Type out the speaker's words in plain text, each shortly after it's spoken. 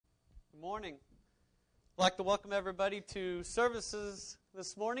Morning. I'd like to welcome everybody to services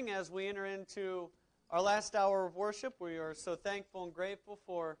this morning as we enter into our last hour of worship. We are so thankful and grateful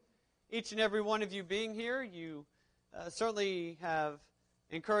for each and every one of you being here. You certainly have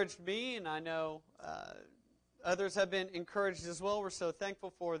encouraged me, and I know others have been encouraged as well. We're so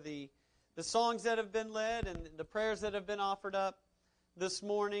thankful for the songs that have been led and the prayers that have been offered up this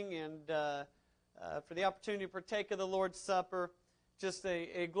morning, and for the opportunity to partake of the Lord's Supper. Just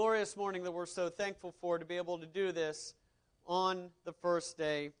a glorious morning that we're so thankful for, to be able to do this on the first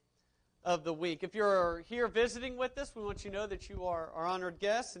day of the week. If you're here visiting with us, we want you to know that you are our honored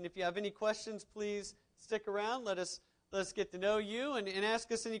guests. And if you have any questions, please stick around. Let us get to know you and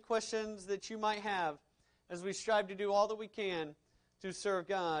ask us any questions that you might have as we strive to do all that we can to serve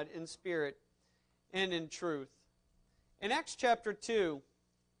God in spirit and in truth. In Acts chapter 2,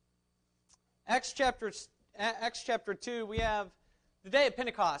 we have the day of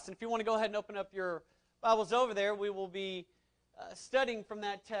Pentecost. And if you want to go ahead and open up your Bibles over there, we will be studying from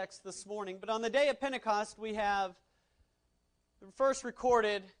that text this morning. But on the day of Pentecost, we have the first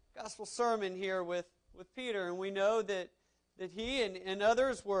recorded gospel sermon here with Peter. And we know that he and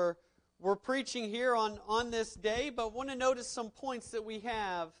others were preaching here on this day. But I want to notice some points that we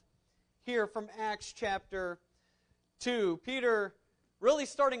have here from Acts chapter 2. Peter really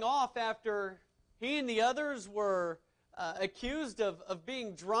starting off after he and the others were accused of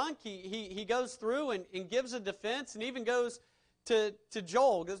being drunk. He goes through and gives a defense, and even goes to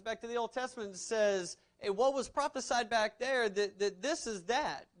Joel, goes back to the Old Testament and says, hey, what was prophesied back there, that this is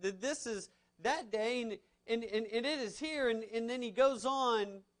that this is that day, and it is here. And then he goes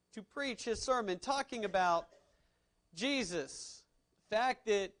on to preach his sermon talking about Jesus, the fact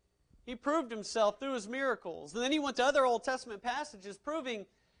that he proved himself through his miracles. And then he went to other Old Testament passages proving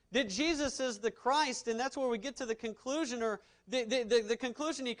that Jesus is the Christ, and that's where we get to the conclusion, or the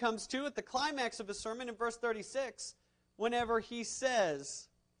conclusion he comes to at the climax of his sermon in verse 36, whenever he says,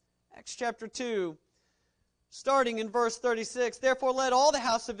 Acts chapter 2, starting in verse 36, therefore let all the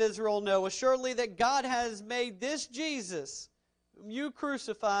house of Israel know assuredly that God has made this Jesus, whom you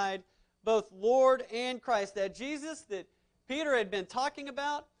crucified, both Lord and Christ. That Jesus that Peter had been talking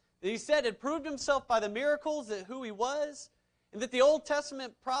about, that he said had proved himself by the miracles, that who he was, and that the Old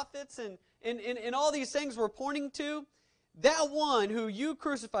Testament prophets and all these things were pointing to, that one who you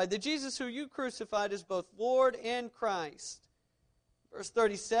crucified, the Jesus who you crucified, is both Lord and Christ. Verse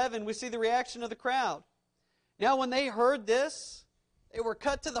 37, we see the reaction of the crowd. Now when they heard this, they were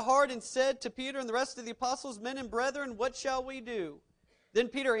cut to the heart and said to Peter and the rest of the apostles, men and brethren, what shall we do? Then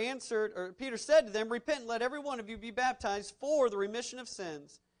Peter said to them, repent and let every one of you be baptized for the remission of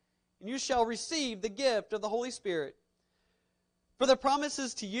sins, and you shall receive the gift of the Holy Spirit. For the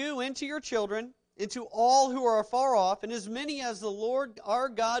promises to you and to your children, and to all who are afar off, and as many as the Lord our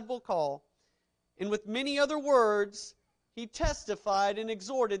God will call. And with many other words he testified and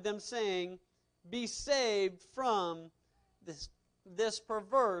exhorted them, saying, be saved from this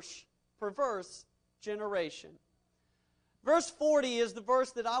perverse generation. Verse 40 is the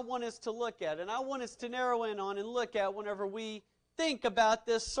verse that I want us to look at, and I want us to narrow in on and look at whenever we think about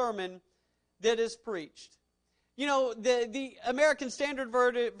this sermon that is preached. You know, the American Standard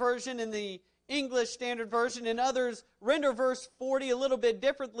Version and the English Standard Version and others render verse 40 a little bit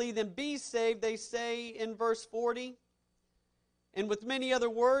differently than be saved. They say in verse 40, and with many other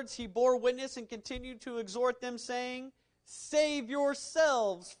words he bore witness and continued to exhort them, saying, save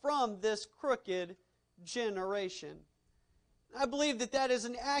yourselves from this crooked generation. I believe that is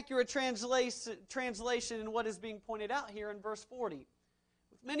an accurate translation in what is being pointed out here in verse 40.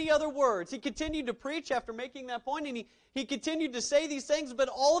 Many other words. He continued to preach after making that point, and he continued to say these things, but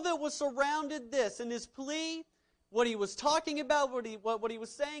all of it was surrounded this. And his plea, what he was talking about, what he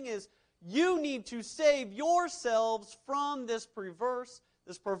was saying is, you need to save yourselves from this perverse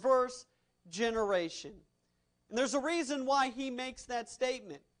generation. And there's a reason why he makes that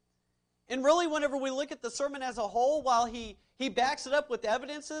statement. And really, whenever we look at the sermon as a whole, while he backs it up with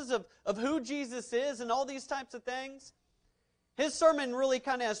evidences of who Jesus is and all these types of things, his sermon really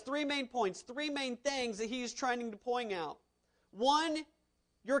kind of has three main points, three main things that he's trying to point out. One,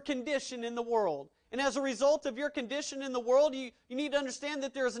 your condition in the world. And as a result of your condition in the world, you need to understand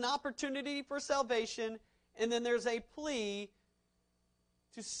that there's an opportunity for salvation, and then there's a plea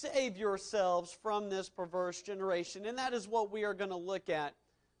to save yourselves from this perverse generation. And that is what we are going to look at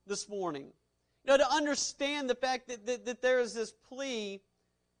this morning. You know, to understand the fact that there is this plea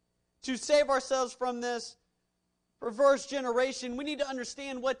to save ourselves from this perverse generation, we need to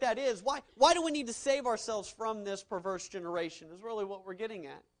understand what that is. Why do we need to save ourselves from this perverse generation is really what we're getting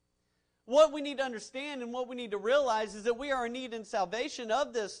at. What we need to understand and what we need to realize is that we are in need in salvation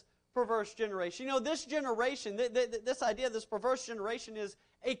of this perverse generation. You know, this generation, this idea of this perverse generation is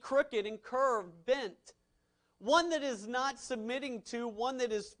a crooked and curved, bent. One that is not submitting to, one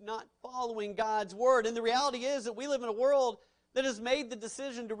that is not following God's word. And the reality is that we live in a world that has made the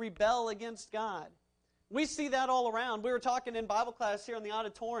decision to rebel against God. We see that all around. We were talking in Bible class here in the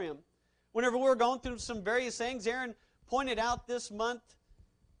auditorium. Whenever we were going through some various things, Aaron pointed out this month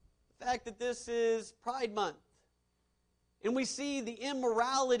the fact that this is Pride Month. And we see the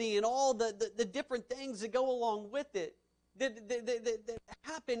immorality and all the different things that go along with it that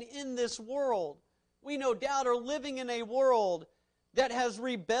happen in this world. We no doubt are living in a world that has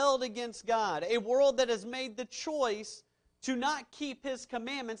rebelled against God, a world that has made the choice to not keep His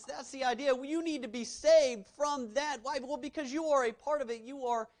commandments. That's the idea. Well, you need to be saved from that. Why? Well, because you are a part of it. You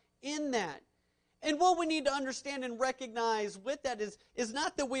are in that. And what we need to understand and recognize with that is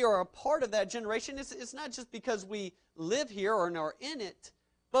not that we are a part of that generation. It's not just because we live here or are in it,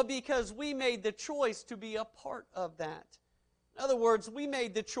 but because we made the choice to be a part of that. In other words, we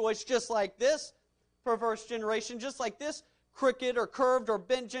made the choice just like this perverse generation, just like this crooked or curved or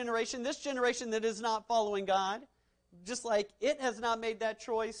bent generation, this generation that is not following God, just like it has not made that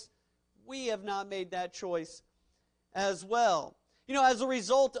choice, we have not made that choice as well. You know, as a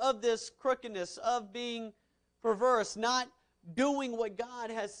result of this crookedness, of being perverse, not doing what God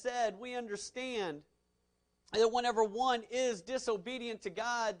has said, we understand that whenever one is disobedient to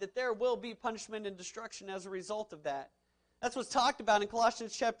God, that there will be punishment and destruction as a result of that. That's what's talked about in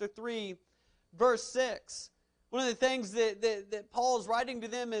Colossians chapter 3, verse 6. One of the things that Paul is writing to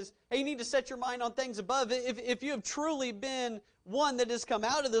them is, hey, you need to set your mind on things above. If you have truly been one that has come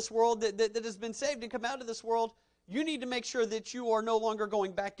out of this world, that has been saved and come out of this world, you need to make sure that you are no longer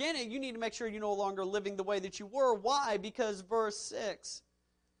going back in it. You need to make sure you're no longer living the way that you were. Why? Because verse 6,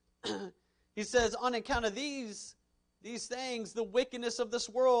 he says, on account of these things, the wickedness of this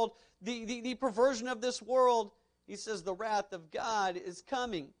world, the perversion of this world, he says the wrath of God is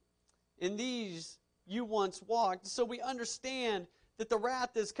coming. In these you once walked. So we understand that the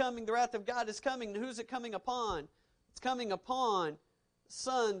wrath is coming, the wrath of God is coming. And who's it coming upon? It's coming upon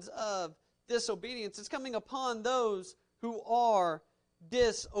sons of disobedience. It's coming upon those who are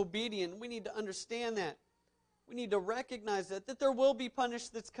disobedient. We need to understand that. We need to recognize that there will be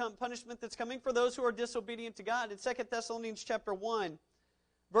punishment that's coming for those who are disobedient to God. In 2 Thessalonians chapter 1,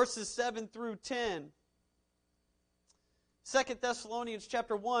 verses 7 through 10. 2 Thessalonians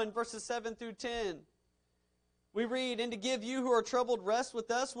chapter 1, verses 7 through 10. We read, and to give you who are troubled rest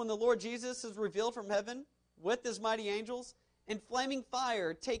with us when the Lord Jesus is revealed from heaven with His mighty angels in flaming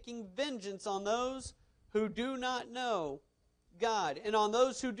fire, taking vengeance on those who do not know God and on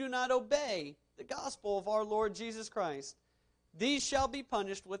those who do not obey the gospel of our Lord Jesus Christ. These shall be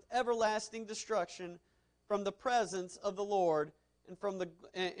punished with everlasting destruction from the presence of the Lord and from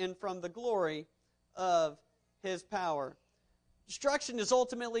the glory of His power. Destruction is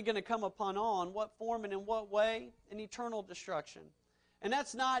ultimately going to come upon all. In what form and in what way? An eternal destruction. And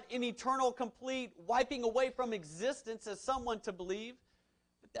that's not an eternal, complete wiping away from existence as someone to believe,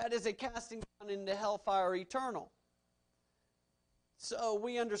 but that is a casting down into hellfire eternal. So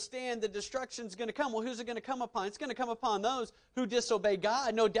we understand that destruction is going to come. Well, who's it going to come upon? It's going to come upon those who disobey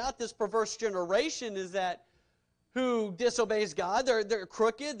God. No doubt this perverse generation is that who disobeys God. They're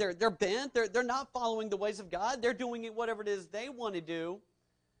crooked, they're bent, they're not following the ways of God. They're doing it whatever it is they want to do.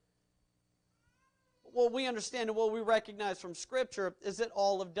 What we understand and what we recognize from Scripture is that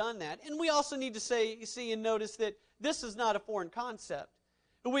all have done that. And we also need to see and notice that this is not a foreign concept.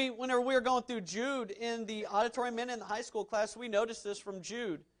 Whenever we were going through Jude in the auditorium and in the high school class, we noticed this from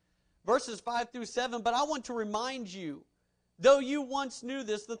Jude. Verses 5 through 7, but I want to remind you, though you once knew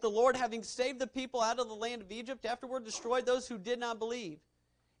this, that the Lord, having saved the people out of the land of Egypt, afterward destroyed those who did not believe,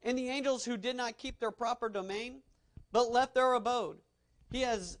 and the angels who did not keep their proper domain, but left their abode. He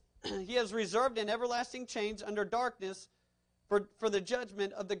has reserved in everlasting chains under darkness for the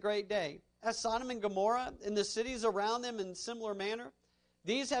judgment of the great day. As Sodom and Gomorrah and the cities around them in similar manner,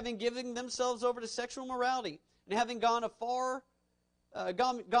 these having given themselves over to sexual morality, and having gone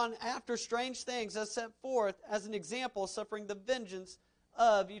after strange things, as set forth as an example, suffering the vengeance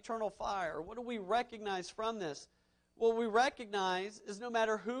of eternal fire. What do we recognize from this? What we recognize is no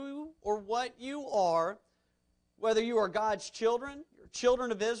matter who or what you are, whether you are God's children, you're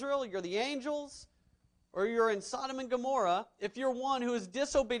children of Israel, you're the angels, or you're in Sodom and Gomorrah, if you're one who is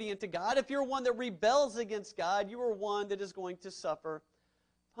disobedient to God, if you're one that rebels against God, you are one that is going to suffer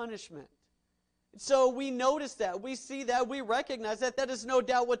punishment. So we notice that, we see that, we recognize that. That is no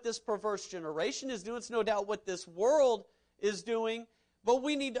doubt what this perverse generation is doing. It's no doubt what this world is doing. But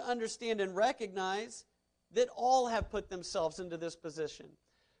we need to understand and recognize that all have put themselves into this position.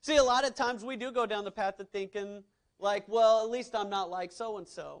 See, a lot of times we do go down the path of thinking like, well, at least I'm not like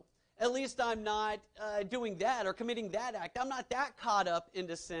so-and-so. At least I'm not doing that or committing that act. I'm not that caught up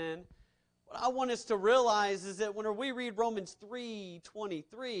into sin. What I want us to realize is that when we read Romans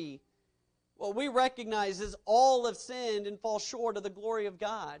 3:23, what we recognize is all have sinned and fall short of the glory of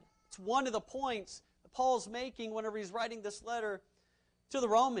God. It's one of the points that Paul's making whenever he's writing this letter to the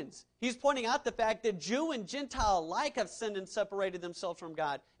Romans. He's pointing out the fact that Jew and Gentile alike have sinned and separated themselves from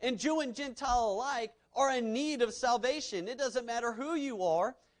God. And Jew and Gentile alike are in need of salvation. It doesn't matter who you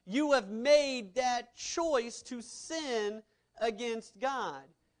are. You have made that choice to sin against God.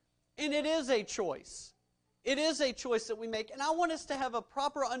 And it is a choice. It is a choice that we make. And I want us to have a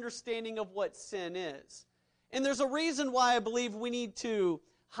proper understanding of what sin is. And there's a reason why I believe we need to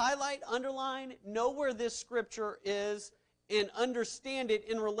highlight, underline, know where this scripture is, and understand it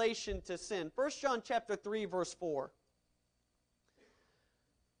in relation to sin. 1 John chapter 3, verse 4.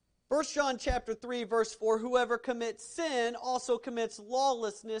 1 John chapter 3, verse 4, whoever commits sin also commits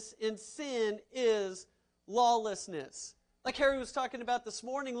lawlessness, and sin is lawlessness. Like Harry was talking about this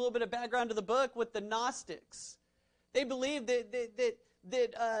morning, a little bit of background to the book with the Gnostics. They believed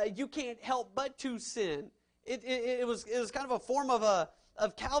that you can't help but to sin. It was kind of a form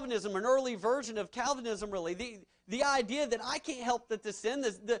of Calvinism, an early version of Calvinism, really. The idea that I can't help but to sin,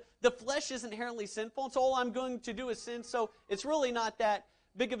 the flesh is inherently sinful, and so all I'm going to do is sin, so it's really not that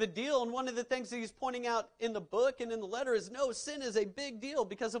big of a deal. And one of the things that he's pointing out in the book and in the letter is, no, sin is a big deal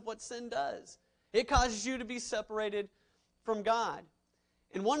because of what sin does. It causes you to be separated from God.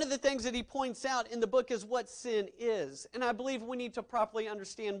 And one of the things that he points out in the book is what sin is. And I believe we need to properly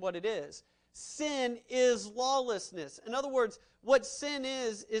understand what it is. Sin is lawlessness. In other words, what sin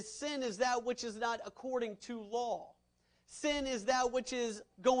is that which is not according to law. Sin is that which is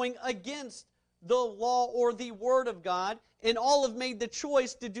going against the law or the Word of God, and all have made the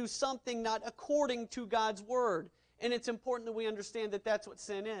choice to do something not according to God's Word. And it's important that we understand that that's what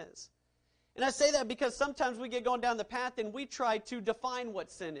sin is. And I say that because sometimes we get going down the path and we try to define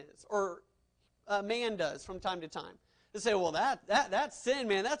what sin is, or man does from time to time. They say, well, that's sin,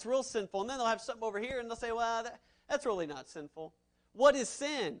 man, that's real sinful. And then they'll have something over here and they'll say, well, that's really not sinful. What is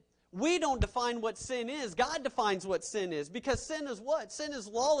sin? We don't define what sin is. God defines what sin is. Because sin is what? Sin is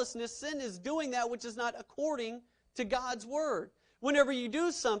lawlessness. Sin is doing that which is not according to God's Word. Whenever you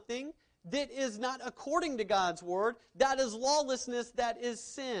do something that is not according to God's Word, that is lawlessness, that is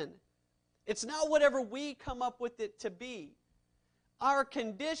sin. It's not whatever we come up with it to be. Our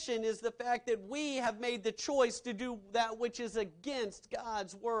condition is the fact that we have made the choice to do that which is against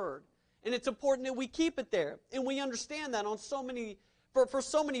God's Word. And it's important that we keep it there. And we understand that on for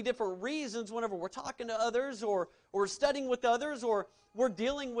so many different reasons whenever we're talking to others or studying with others or we're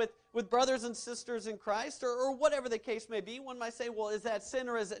dealing with brothers and sisters in Christ or whatever the case may be. One might say, well, is that sin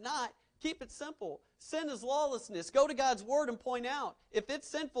or is it not? Keep it simple. Sin is lawlessness. Go to God's Word and point out. If it's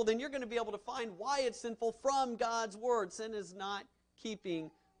sinful, then you're going to be able to find why it's sinful from God's Word. Sin is not keeping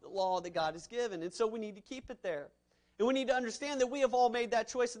the law that God has given. And so we need to keep it there. And we need to understand that we have all made that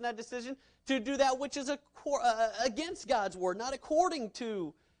choice and that decision to do that which is against God's Word, not according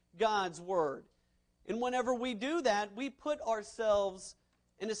to God's Word. And whenever we do that, we put ourselves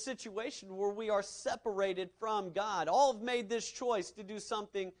in a situation where we are separated from God. All have made this choice to do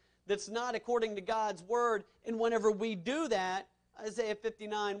something that's not according to God's Word. And whenever we do that, Isaiah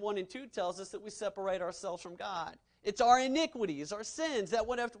 59, 1 and 2 tells us that we separate ourselves from God. It's our iniquities, our sins, that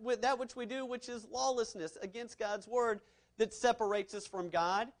which we do, which is lawlessness against God's Word, that separates us from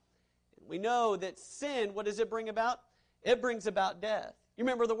God. And we know that sin, what does it bring about? It brings about death. You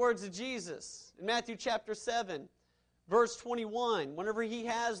remember the words of Jesus in Matthew chapter 7, verse 21. Whenever he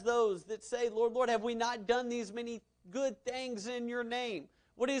has those that say, Lord, Lord, have we not done these many good things in your name?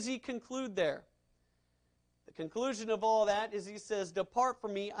 What does he conclude there? The conclusion of all that is he says, depart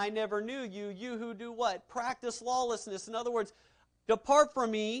from me, I never knew you, you who do what? Practice lawlessness. In other words, depart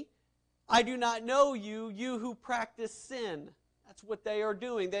from me, I do not know you, you who practice sin. That's what they are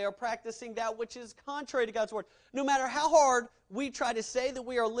doing. They are practicing that which is contrary to God's Word. No matter how hard we try to say that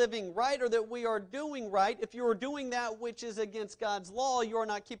we are living right or that we are doing right, if you are doing that which is against God's law, you are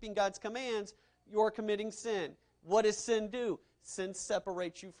not keeping God's commands, you are committing sin. What does sin do? Sin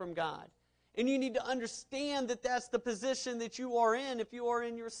separates you from God. And you need to understand that that's the position that you are in if you are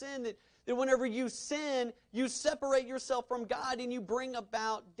in your sin, that whenever you sin, you separate yourself from God and you bring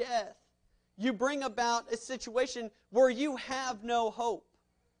about death. You bring about a situation where you have no hope.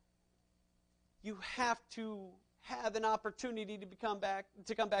 You have to have an opportunity to come back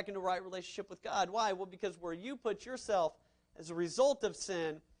into right relationship with God. Why? Well, because where you put yourself as a result of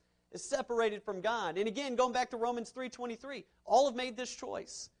sin is separated from God. And again, going back to Romans 3:23, all have made this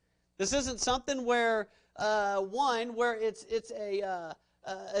choice. This isn't something where, where it's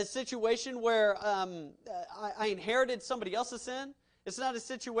a situation where I inherited somebody else's sin. It's not a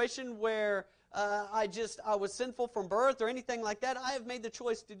situation where I was sinful from birth or anything like that. I have made the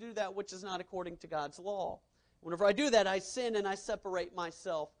choice to do that which is not according to God's law. Whenever I do that, I sin and I separate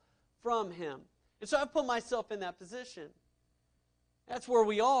myself from Him. And so I've put myself in that position. That's where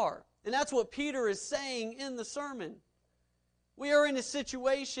we are. And that's what Peter is saying in the sermon. We are in a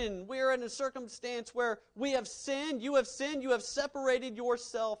situation, we are in a circumstance where we have sinned, you have separated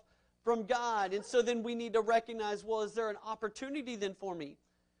yourself from God. And so then we need to recognize, well, is there an opportunity then for me?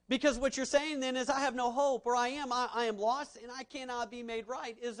 Because what you're saying then is I have no hope, or I am lost and I cannot be made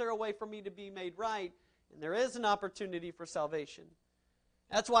right. Is there a way for me to be made right? And there is an opportunity for salvation.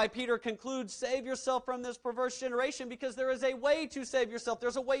 That's why Peter concludes, save yourself from this perverse generation, because there is a way to save yourself.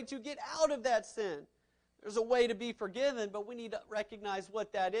 There's a way to get out of that sin. There's a way to be forgiven, but we need to recognize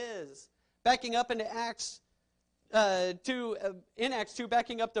what that is. Backing up into Acts 2,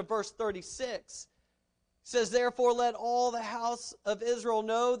 backing up to verse 36, says, therefore let all the house of Israel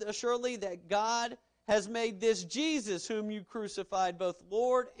know assuredly that God has made this Jesus, whom you crucified, both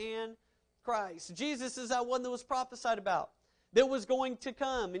Lord and Christ. Jesus is that one that was prophesied about, that was going to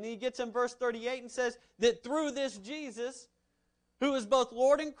come. And he gets in verse 38 and says that through this Jesus, who is both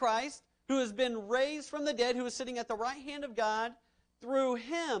Lord and Christ, who has been raised from the dead, who is sitting at the right hand of God, through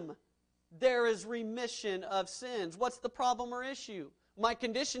Him there is remission of sins. What's the problem or issue? My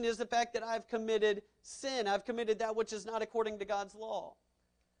condition is the fact that I've committed sin. I've committed that which is not according to God's law.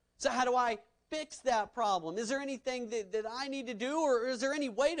 So how do I fix that problem? Is there anything that I need to do, or is there any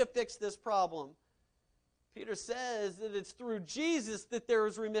way to fix this problem? Peter says that it's through Jesus that there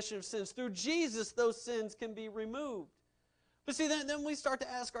is remission of sins. Through Jesus, those sins can be removed. But see, then we start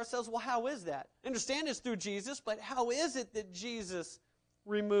to ask ourselves, well, how is that? I understand it's through Jesus, but how is it that Jesus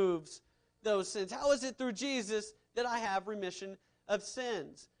removes those sins? How is it through Jesus that I have remission of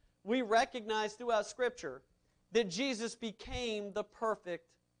sins? We recognize throughout Scripture that Jesus became the perfect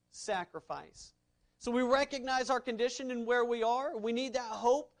sacrifice. So we recognize our condition and where we are. We need that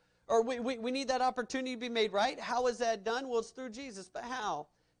hope, or we need that opportunity to be made right. How is that done? Well, it's through Jesus. But how?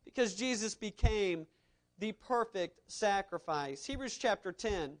 Because Jesus became the perfect sacrifice. Hebrews chapter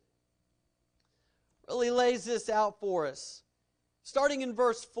 10 really lays this out for us. Starting in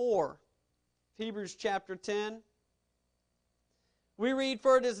verse 4, Hebrews chapter 10, we read,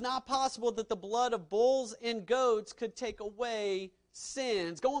 for it is not possible that the blood of bulls and goats could take away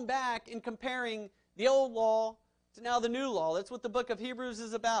sins. Going back and comparing the old law to now the new law. That's what the book of Hebrews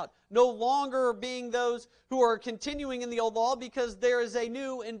is about. No longer being those who are continuing in the old law, because there is a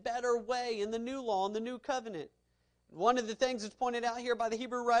new and better way in the new law, in the new covenant. One of the things that's pointed out here by the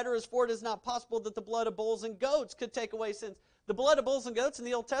Hebrew writer is, for it is not possible that the blood of bulls and goats could take away sins. The blood of bulls and goats in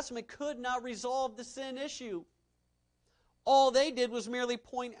the Old Testament could not resolve the sin issue. All they did was merely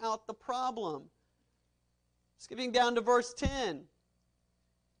point out the problem. Skipping down to verse 10.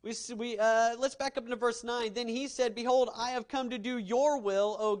 Let's back up into verse 9. Then he said, behold, I have come to do your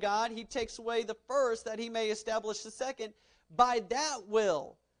will, O God. He takes away the first that he may establish the second. By that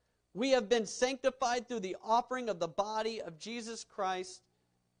will we have been sanctified through the offering of the body of Jesus Christ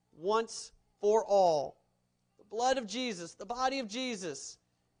once for all. The blood of Jesus, the body of Jesus,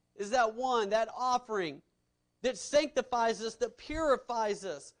 is that one, that offering that sanctifies us, that purifies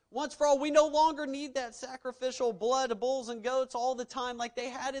us. Once for all, we no longer need that sacrificial blood of bulls and goats all the time like they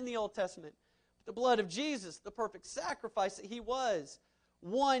had in the Old Testament. But the blood of Jesus, the perfect sacrifice that He was,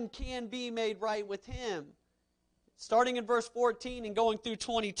 one can be made right with Him. Starting in verse 14 and going through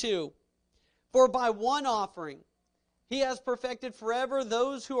 22. For by one offering He has perfected forever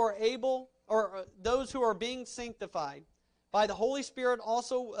those who are able, or those who are being sanctified. By the Holy Spirit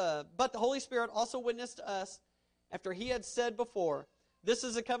also, but the Holy Spirit also witnessed to us after He had said before, this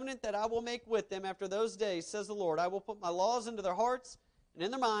is a covenant that I will make with them after those days, says the Lord. I will put my laws into their hearts, and in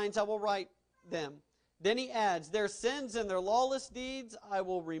their minds I will write them. Then he adds, their sins and their lawless deeds I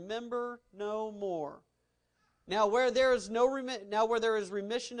will remember no more. Now where there is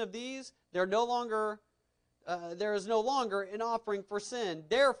remission of these, there is no longer an offering for sin.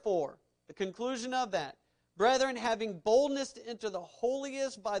 Therefore, the conclusion of that, brethren, having boldness to enter the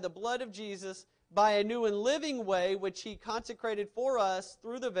holiest by the blood of Jesus, by a new and living way which He consecrated for us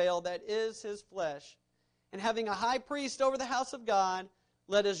through the veil that is His flesh. And having a high priest over the house of God,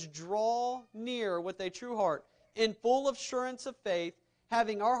 let us draw near with a true heart, in full assurance of faith,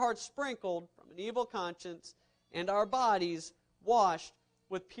 having our hearts sprinkled from an evil conscience, and our bodies washed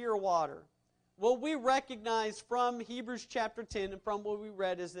with pure water. what we recognize from Hebrews chapter 10 and from what we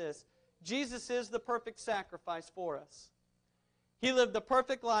read is this. Jesus is the perfect sacrifice for us. He lived the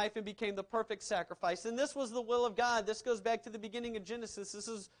perfect life and became the perfect sacrifice. And this was the will of God. This goes back to the beginning of Genesis. This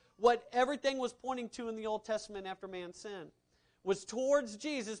is what everything was pointing to in the Old Testament after man's sin, was towards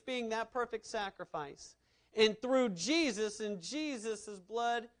Jesus being that perfect sacrifice. And through Jesus and Jesus'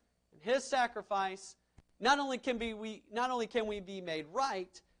 blood and His sacrifice, not only can we be made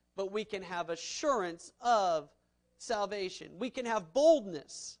right, but we can have assurance of salvation. We can have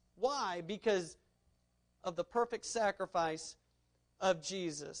boldness. Why? Because of the perfect sacrifice of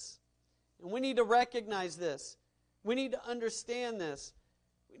Jesus. And we need to recognize this. We need to understand this.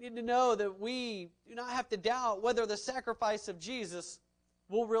 We need to know that we do not have to doubt whether the sacrifice of Jesus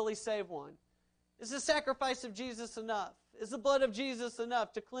will really save one. Is the sacrifice of Jesus enough? Is the blood of Jesus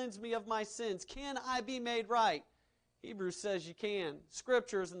enough to cleanse me of my sins? Can I be made right? Hebrews says you can.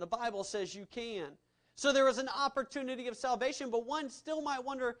 Scriptures and the Bible says you can. So there is an opportunity of salvation, but one still might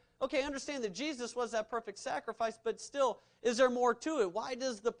wonder, okay, I understand that Jesus was that perfect sacrifice, but still, is there more to it? Why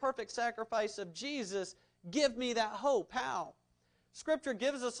does the perfect sacrifice of Jesus give me that hope? How? Scripture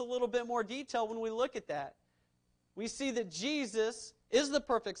gives us a little bit more detail when we look at that. We see that Jesus is the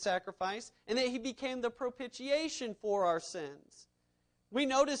perfect sacrifice and that He became the propitiation for our sins. We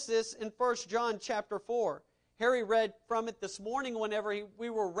notice this in 1 John chapter 4. Harry read from it this morning whenever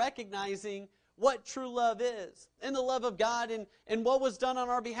we were recognizing what true love is, and the love of God, and what was done on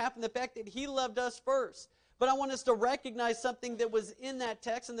our behalf, and the fact that He loved us first. But I want us to recognize something that was in that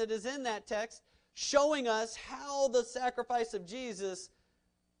text, and that is in that text, showing us how the sacrifice of Jesus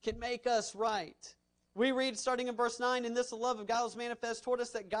can make us right. We read, starting in verse 9, "In this the love of God was manifest toward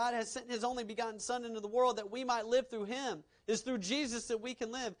us, that God has sent His only begotten Son into the world, that we might live through Him." It's through Jesus that we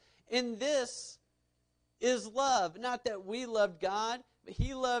can live. And this is love, not that we loved God, but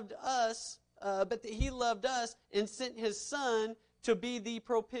He loved us, but that He loved us and sent His Son to be the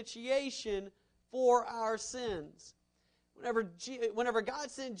propitiation for our sins. Whenever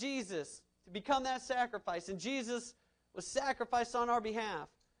God sent Jesus to become that sacrifice, and Jesus was sacrificed on our behalf,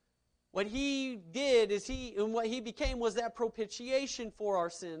 what He did is what He became was that propitiation for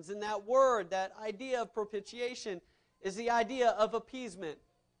our sins. And that word, that idea of propitiation, is the idea of appeasement.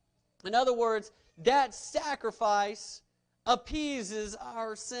 In other words, that sacrifice appeases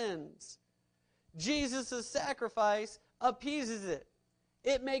our sins. Jesus' sacrifice appeases it.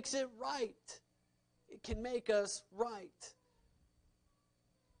 It makes it right. It can make us right.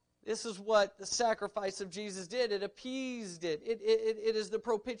 This is what the sacrifice of Jesus did. It appeased it. It is the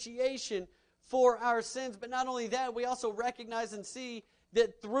propitiation for our sins. But not only that, we also recognize and see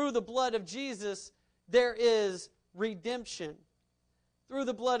that through the blood of Jesus, there is redemption. Through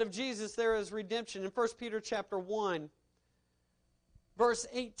the blood of Jesus, there is redemption. In 1 Peter chapter 1, verse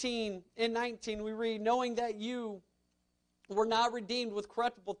 18 and 19, we read, "Knowing that you were not redeemed with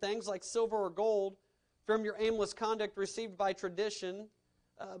corruptible things like silver or gold from your aimless conduct received by tradition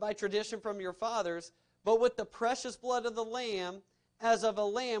from your fathers, but with the precious blood of the Lamb, as of a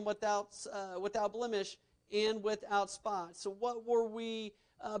lamb without blemish and without spot." So what were we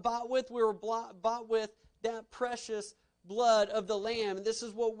bought with? We were bought with that precious blood of the Lamb. And this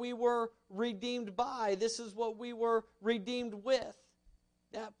is what we were redeemed by. This is what we were redeemed with.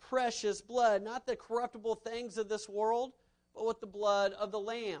 That precious blood, not the corruptible things of this world, but with the blood of the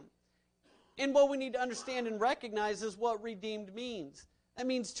Lamb. And what we need to understand and recognize is what redeemed means. That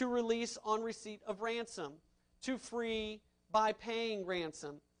means to release on receipt of ransom, to free by paying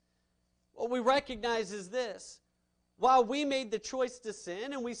ransom. What we recognize is this. While we made the choice to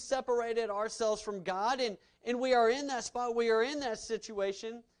sin and we separated ourselves from God and we are in that spot, we are in that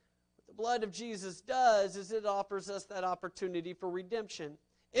situation, what the blood of Jesus does is it offers us that opportunity for redemption.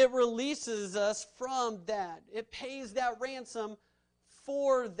 It releases us from that. It pays that ransom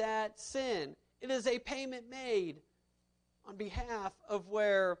for that sin. It is a payment made on behalf of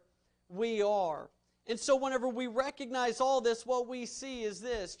where we are. And so whenever we recognize all this, what we see is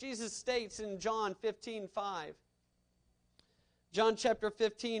this. Jesus states in John 15:5, John chapter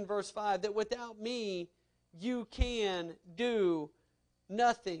 15, verse 5, that without me, you can do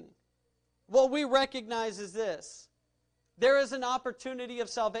nothing. What we recognize is this. There is an opportunity of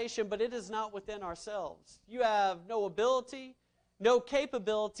salvation, but it is not within ourselves. You have no ability, no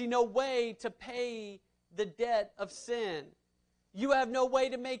capability, no way to pay the debt of sin. You have no way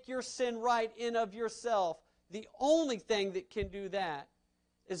to make your sin right in of yourself. The only thing that can do that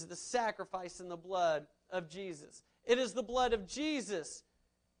is the sacrifice in the blood of Jesus. It is the blood of Jesus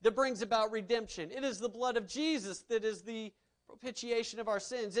that brings about redemption. It is the blood of Jesus that is the propitiation of our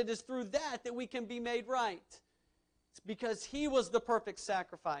sins. It is through that we can be made right. It's because He was the perfect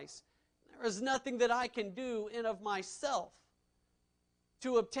sacrifice. I There is nothing that I can do in of myself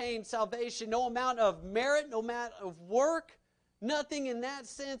to obtain salvation. No amount of merit, no amount of work, nothing in that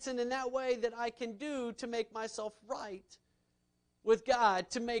sense and in that way that I can do to make myself right with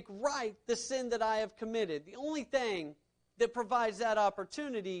God, to make right the sin that I have committed. The only thing that provides that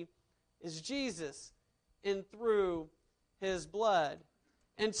opportunity is Jesus and through His blood.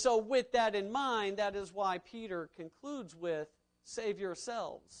 And so with that in mind, that is why Peter concludes with, save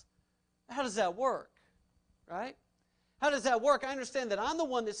yourselves. How does that work? Right? How does that work? I understand that I'm the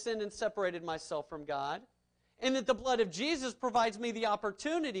one that sinned and separated myself from God, and that the blood of Jesus provides me the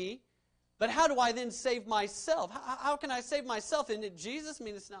opportunity. But how do I then save myself? How can I save myself? And it Jesus? I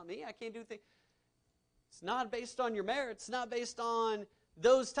mean, it's not me. I can't do things. It's not based on your merit. It's not based on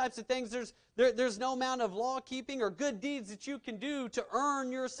those types of things. There's no amount of law keeping or good deeds that you can do to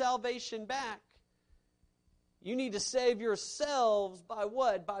earn your salvation back. You need to save yourselves by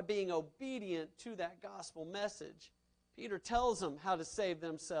what? By being obedient to that gospel message. Peter tells them how to save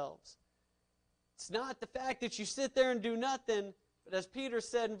themselves. It's not the fact that you sit there and do nothing, but as Peter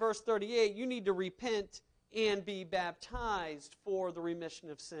said in verse 38, you need to repent and be baptized for the remission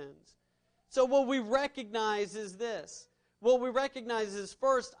of sins. So what we recognize is this. What we recognize is,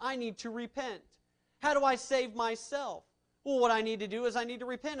 first, I need to repent. How do I save myself? Well, what I need to do is I need to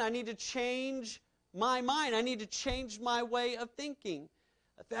repent. I need to change my mind. I need to change my way of thinking.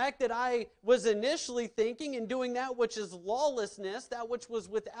 The fact that I was initially thinking and doing that which is lawlessness, that which was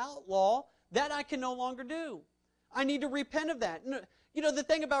without law, that I can no longer do. I need to repent of that. You know, the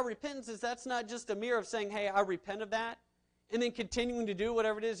thing about repentance is that's not just a mere of saying, hey, I repent of that, and then continuing to do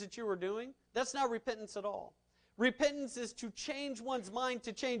whatever it is that you were doing. That's not repentance at all. Repentance is to change one's mind,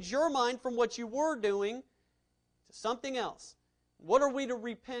 to change your mind from what you were doing to something else. What are we to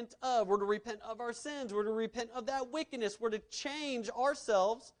repent of? We're to repent of our sins. We're to repent of that wickedness. We're to change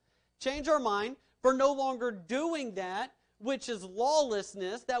ourselves, change our mind for no longer doing that which is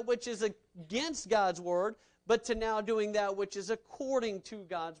lawlessness, that which is against God's word, but to now doing that which is according to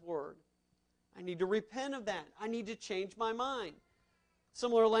God's word. I need to repent of that. I need to change my mind.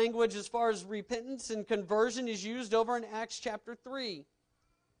 Similar language as far as repentance and conversion is used over in Acts chapter 3.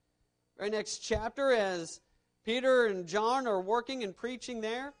 Very next chapter, as Peter and John are working and preaching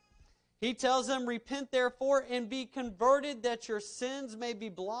there, he tells them, repent therefore and be converted, that your sins may be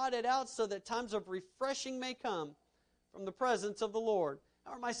blotted out, so that times of refreshing may come from the presence of the Lord.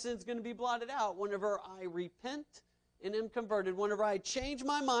 How are my sins going to be blotted out? Whenever I repent and am converted, whenever I change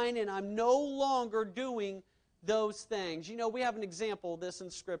my mind and I'm no longer doing those things. You know, we have an example of this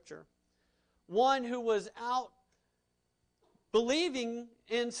in Scripture. One who was out believing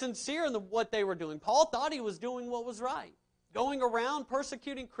and sincere in what they were doing. Paul thought he was doing what was right. Going around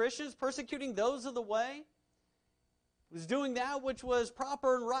persecuting Christians, persecuting those of the way. He was doing that which was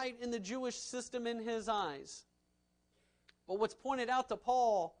proper and right in the Jewish system in his eyes. But what's pointed out to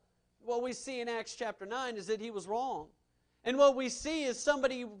Paul, what we see in Acts chapter 9, is that he was wrong. And what we see is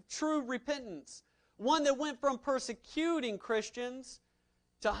somebody true repentance. One that went from persecuting Christians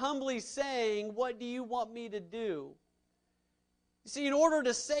to humbly saying, what do you want me to do? You see, in order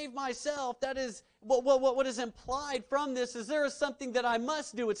to save myself, that is what is implied from this is there is something that I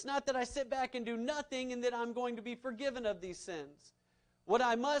must do. It's not that I sit back and do nothing and that I'm going to be forgiven of these sins. What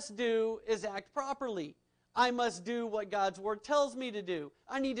I must do is act properly. I must do what God's Word tells me to do.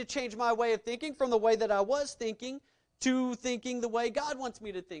 I need to change my way of thinking from the way that I was thinking to thinking the way God wants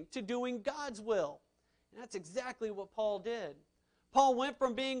me to think, to doing God's will. And that's exactly what Paul did. Paul went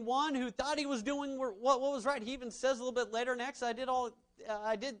from being one who thought he was doing what was right. He even says a little bit later in Acts, I did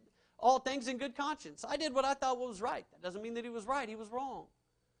all things in good conscience. I did what I thought was right. That doesn't mean that he was right. He was wrong.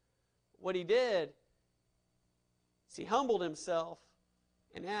 What he did is he humbled himself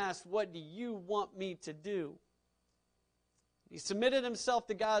and asked, what do you want me to do? He submitted himself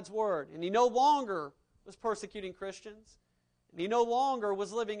to God's word, and he no longer was persecuting Christians, and he no longer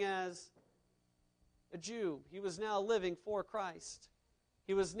was living as a Jew. He was now living for Christ.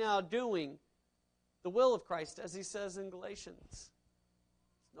 He was now doing the will of Christ, as he says in Galatians.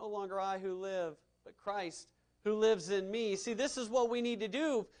 It's no longer I who live, but Christ who lives in me. See, this is what we need to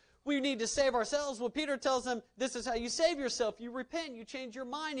do. We need to save ourselves. Well, Peter tells them this is how you save yourself. You repent, you change your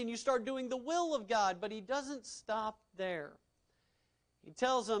mind, and you start doing the will of God. But he doesn't stop there. He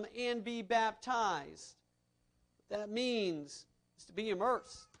tells them, and be baptized. What that means is to be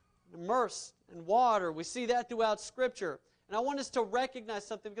immersed in water. We see that throughout Scripture. And I want us to recognize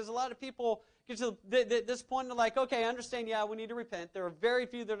something, because a lot of people get to this point and they're like, okay, I understand, yeah, we need to repent. There are very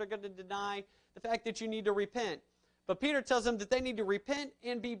few that are going to deny the fact that you need to repent. But Peter tells them that they need to repent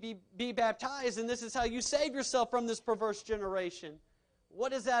and be baptized, and this is how you save yourself from this perverse generation.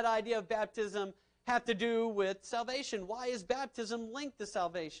 What does that idea of baptism have to do with salvation? Why is baptism linked to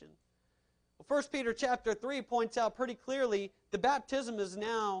salvation? Well, 1 Peter chapter 3 points out pretty clearly the baptism is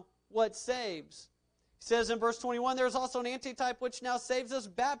now what saves. He says in verse 21, there is also an antitype which now saves us,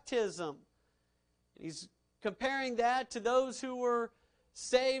 baptism. He's comparing that to those who were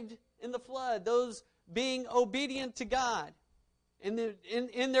saved in the flood, those being obedient to God. And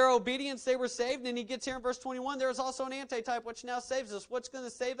in their obedience they were saved. And then he gets here in verse 21, there is also an antitype which now saves us. What's going to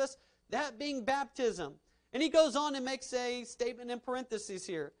save us? That being baptism. And he goes on and makes a statement in parentheses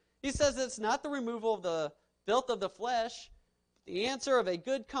here. He says it's not the removal of the filth of the flesh, but the answer of a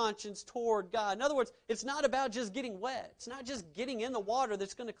good conscience toward God. In other words, it's not about just getting wet. It's not just getting in the water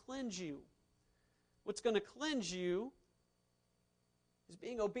that's going to cleanse you. What's going to cleanse you is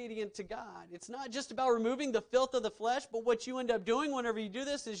being obedient to God. It's not just about removing the filth of the flesh, but what you end up doing whenever you do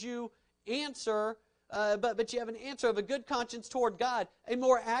this is you answer, but you have an answer of a good conscience toward God. A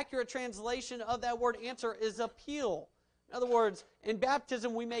more accurate translation of that word answer is appeal. In other words, in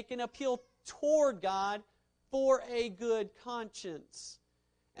baptism we make an appeal toward God for a good conscience.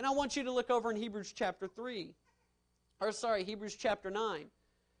 And I want you to look over in Hebrews chapter 9.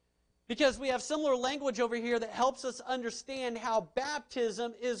 Because we have similar language over here that helps us understand how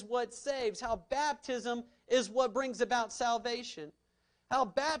baptism is what saves, how baptism is what brings about salvation, how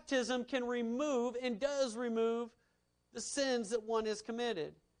baptism can remove and does remove the sins that one has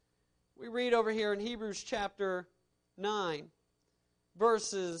committed. We read over here in Hebrews chapter 9,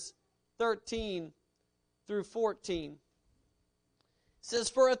 verses 13 through 14. It says,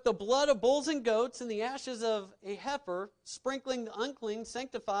 for if the blood of bulls and goats and the ashes of a heifer, sprinkling the unclean,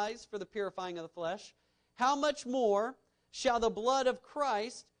 sanctifies for the purifying of the flesh, how much more shall the blood of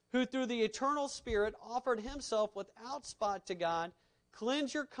Christ, who through the eternal Spirit offered himself without spot to God,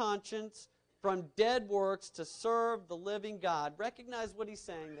 cleanse your conscience from dead works to serve the living God? Recognize what he's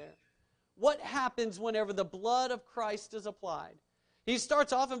saying there. What happens whenever the blood of Christ is applied? He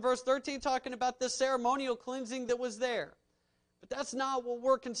starts off in verse 13 talking about the ceremonial cleansing that was there. But that's not what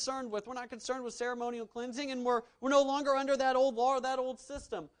we're concerned with. We're not concerned with ceremonial cleansing, and we're no longer under that old law or that old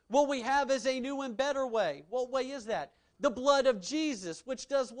system. What we have is a new and better way. What way is that? The blood of Jesus, which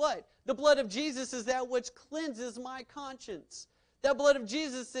does what? The blood of Jesus is that which cleanses my conscience. That blood of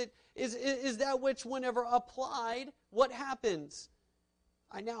Jesus is that which, whenever applied, what happens?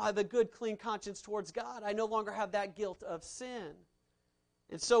 I now have a good, clean conscience towards God. I no longer have that guilt of sin.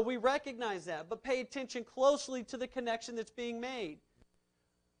 And so we recognize that, but pay attention closely to the connection that's being made.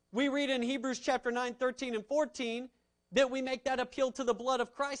 We read in Hebrews chapter 9, 13 and 14 that we make that appeal to the blood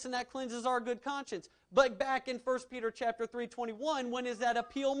of Christ, and that cleanses our good conscience. But back in 1 Peter chapter 3, 21, when is that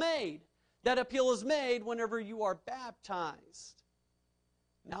appeal made? That appeal is made whenever you are baptized,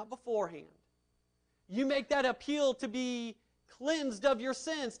 not beforehand. You make that appeal to be cleansed of your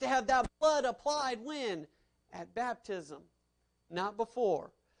sins, to have that blood applied when? At baptism. Not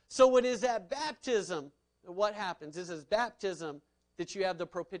before. So it is at baptism that what happens? It is baptism that you have the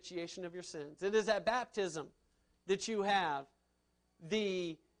propitiation of your sins. It is at baptism that you have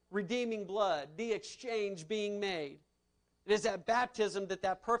the redeeming blood, the exchange being made. It is at baptism that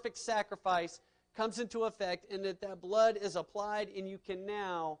that perfect sacrifice comes into effect and that blood is applied and you can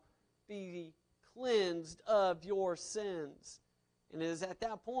now be cleansed of your sins. And it is at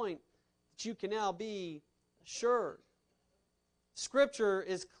that point that you can now be assured. Scripture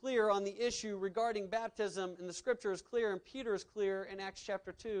is clear on the issue regarding baptism, and the Scripture is clear, and Peter is clear in Acts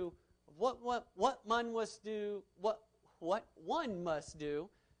chapter 2 of what one must do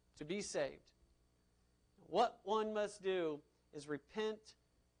to be saved. What one must do is repent,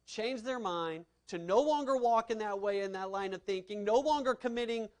 change their mind, to no longer walk in that way, in that line of thinking, no longer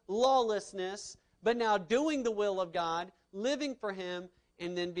committing lawlessness, but now doing the will of God, living for Him,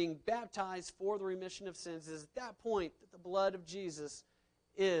 and then being baptized for the remission of sins. It is at that point that the blood of Jesus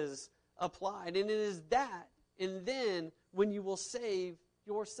is applied. And it is that, and then when you will save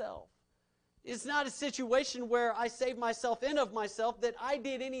yourself. It's not a situation where I save myself in of myself, that I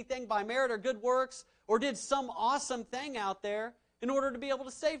did anything by merit or good works, or did some awesome thing out there in order to be able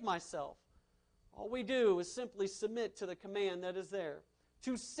to save myself. All we do is simply submit to the command that is there,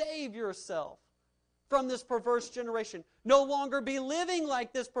 to save yourself from this perverse generation. No longer be living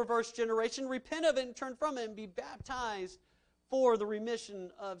like this perverse generation. Repent of it and turn from it and be baptized for the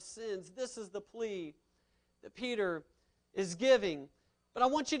remission of sins. This is the plea that Peter is giving. But I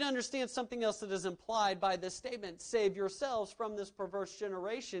want you to understand something else that is implied by this statement, save yourselves from this perverse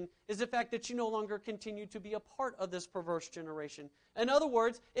generation, is the fact that you no longer continue to be a part of this perverse generation. In other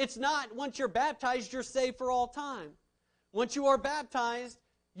words, it's not once you're baptized, you're saved for all time. Once you are baptized,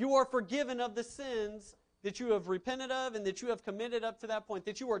 you are forgiven of the sins that you have repented of and that you have committed up to that point,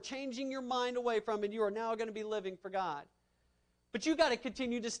 that you are changing your mind away from and you are now going to be living for God. But you got to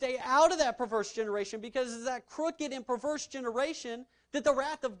continue to stay out of that perverse generation, because it's that crooked and perverse generation that the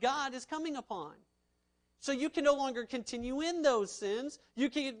wrath of God is coming upon. So you can no longer continue in those sins. You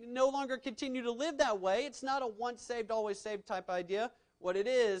can no longer continue to live that way. It's not a once saved, always saved type idea. What it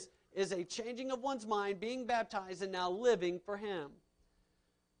is a changing of one's mind, being baptized, and now living for Him.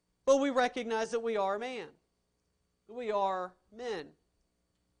 But we recognize that we are man. We are men.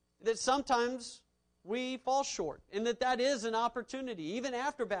 That sometimes we fall short, and that is an opportunity, even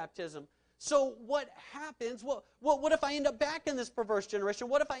after baptism. So what happens? What if I end up back in this perverse generation?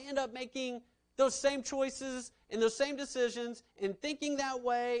 What if I end up making those same choices and those same decisions and thinking that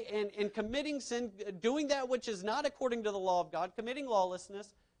way and committing sin, doing that which is not according to the law of God, committing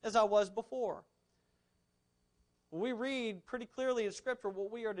lawlessness as I was before? We read pretty clearly in Scripture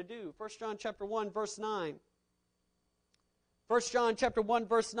what we are to do. 1 John chapter 1, verse 9. 1 John chapter 1,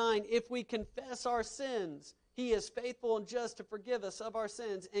 verse 9, if we confess our sins, He is faithful and just to forgive us of our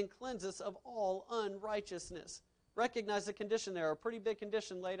sins and cleanse us of all unrighteousness. Recognize the condition there, a pretty big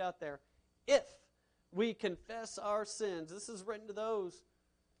condition laid out there. If we confess our sins, this is written to those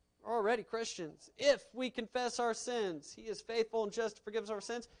who are already Christians. If we confess our sins, He is faithful and just to forgive us our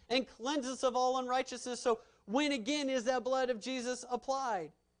sins and cleanse us of all unrighteousness. So when again is that blood of Jesus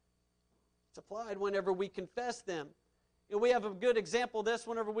applied? It's applied whenever we confess them. We have a good example of this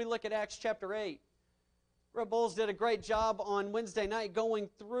whenever we look at Acts chapter 8. Brett Bowles did a great job on Wednesday night going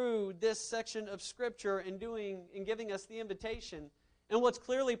through this section of Scripture and giving us the invitation. And what's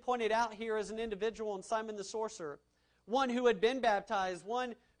clearly pointed out here is an individual in Simon the sorcerer, one who had been baptized,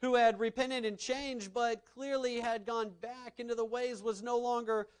 one who had repented and changed, but clearly had gone back into the ways, was no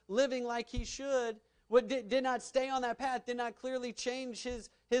longer living like he should, did not stay on that path, did not clearly change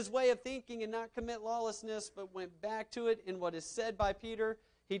his way of thinking and not commit lawlessness, but went back to it. In what is said by Peter,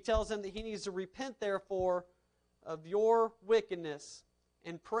 he tells him that he needs to repent, therefore, of your wickedness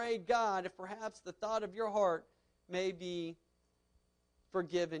and pray God if perhaps the thought of your heart may be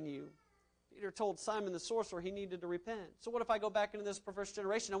forgiven you. Peter told Simon the sorcerer he needed to repent. So what if I go back into this perverse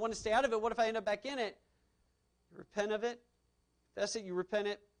generation? I want to stay out of it. What if I end up back in it? You repent of it. That's it. You repent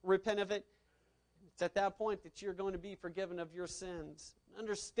of it. It's at that point that you're going to be forgiven of your sins.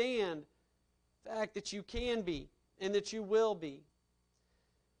 Understand the fact that you can be and that you will be.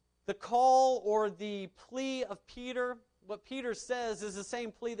 The call or the plea of Peter, what Peter says is the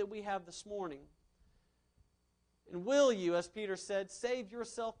same plea that we have this morning. And will you, as Peter said, save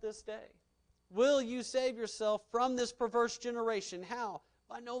yourself this day? Will you save yourself from this perverse generation? How?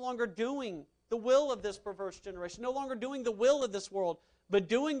 By no longer doing the will of this perverse generation, no longer doing the will of this world, but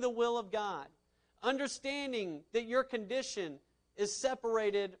doing the will of God. Understanding that your condition is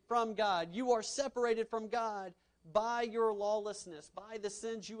separated from God. You are separated from God by your lawlessness, by the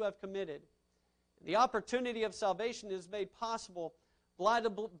sins you have committed. The opportunity of salvation is made possible by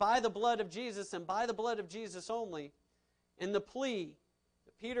the blood of Jesus and by the blood of Jesus only. And the plea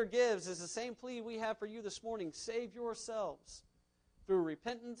that Peter gives is the same plea we have for you this morning. Save yourselves through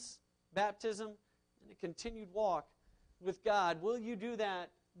repentance, baptism, and a continued walk with God. Will you do that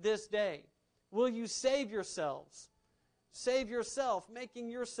this day? Will you save yourselves? Save yourself, making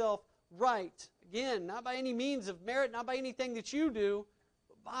yourself right. Again, not by any means of merit, not by anything that you do,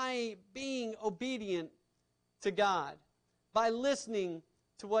 but by being obedient to God, by listening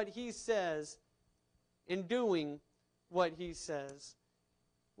to what He says and doing what He says.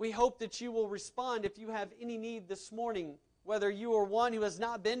 We hope that you will respond if you have any need this morning, whether you are one who has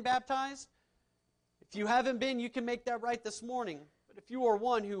not been baptized. If you haven't been, you can make that right this morning. But if you are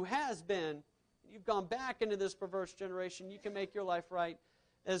one who has been, you've gone back into this perverse generation, you can make your life right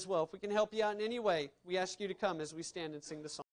as well. If we can help you out in any way, we ask you to come as we stand and sing the song.